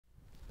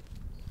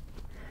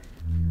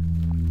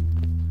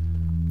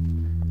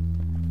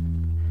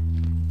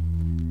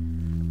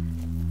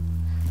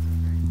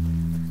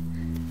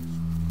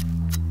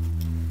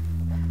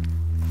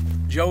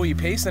Joey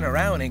pacing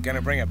around ain't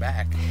gonna bring her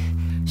back.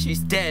 She's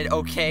dead,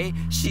 okay?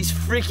 She's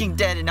freaking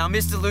dead, and now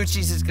Mr.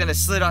 Lucci's is gonna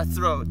slit our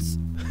throats.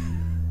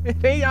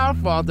 It ain't our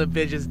fault the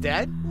bitch is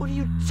dead. What are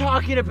you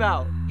talking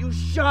about? You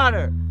shot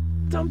her.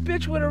 Dumb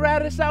bitch would have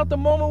ratted us out the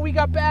moment we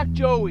got back,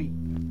 Joey.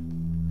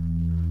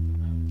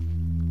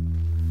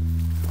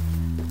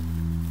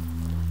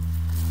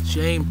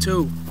 Shame,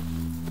 too.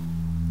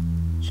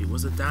 She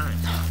was a dime.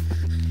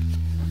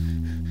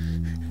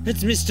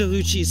 That's Mr.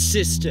 Lucci's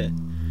sister.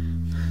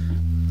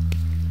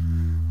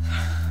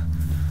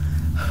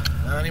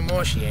 Not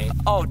anymore, she ain't.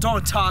 Oh,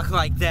 don't talk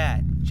like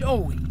that.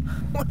 Joey,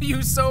 what are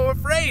you so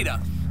afraid of?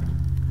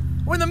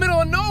 We're in the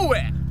middle of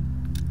nowhere.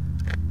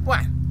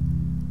 What?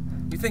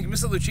 You think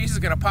Mr. Lucchese is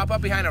gonna pop up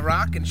behind a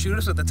rock and shoot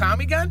us with a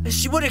Tommy gun?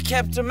 She would have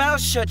kept her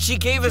mouth shut. She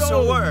gave us a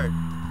word.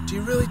 Do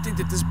you really think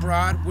that this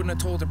broad wouldn't have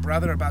told her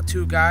brother about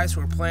two guys who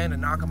were planning to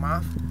knock him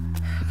off?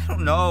 I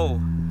don't know.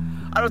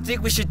 I don't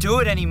think we should do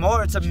it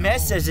anymore. It's a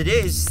mess as it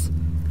is.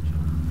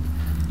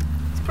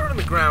 Let's put it on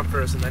the ground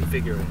first and then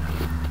figure it out.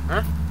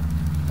 Huh?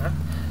 Huh?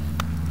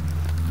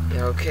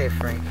 Yeah, okay,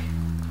 Frank.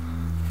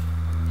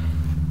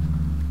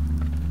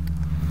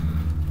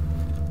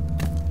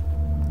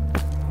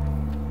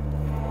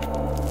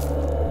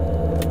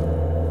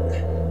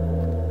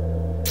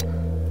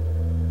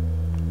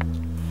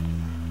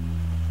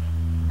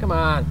 Come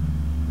on.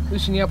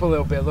 Loosen you up a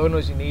little bit. Lord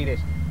knows you need it.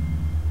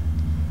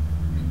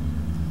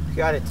 You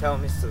gotta tell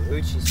Mr.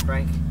 Lucci's,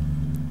 Frank.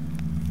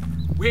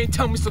 We ain't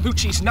telling Mr.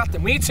 Lucchese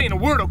nothing. We ain't saying a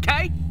word,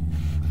 okay?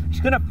 He's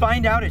gonna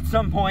find out at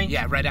some point.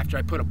 Yeah, right after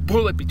I put a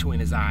bullet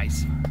between his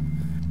eyes.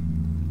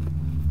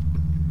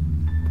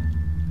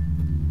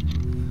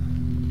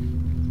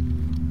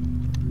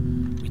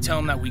 We tell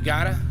him that we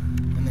got her,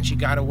 and then she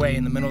got away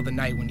in the middle of the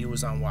night when you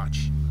was on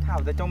watch. How?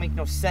 That don't make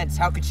no sense.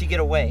 How could she get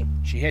away?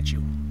 She hit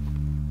you.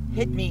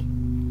 Hit me?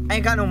 I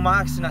ain't got no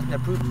marks or nothing to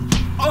prove.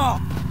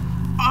 Oh!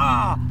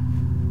 Ah!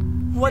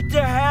 What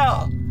the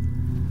hell?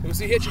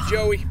 Lucy hit you,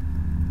 Joey.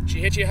 She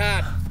hit you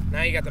hard.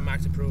 Now you got the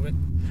marks to prove it.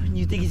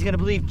 You think he's gonna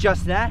believe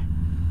just that?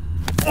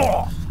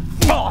 Oh!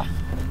 Oh!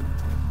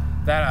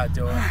 That ought to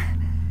do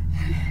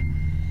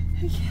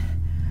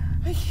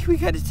it. We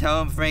gotta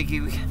tell him, Frankie.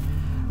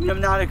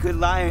 I'm not a good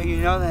liar, you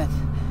know that.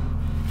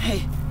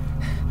 Hey,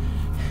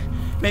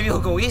 maybe he'll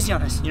go easy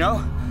on us, you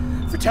know?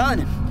 For telling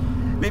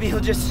him. Maybe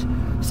he'll just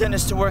send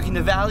us to work in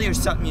the valley or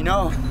something, you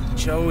know?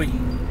 Joey.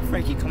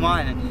 Frankie, come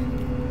on.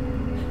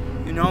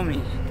 You know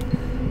me.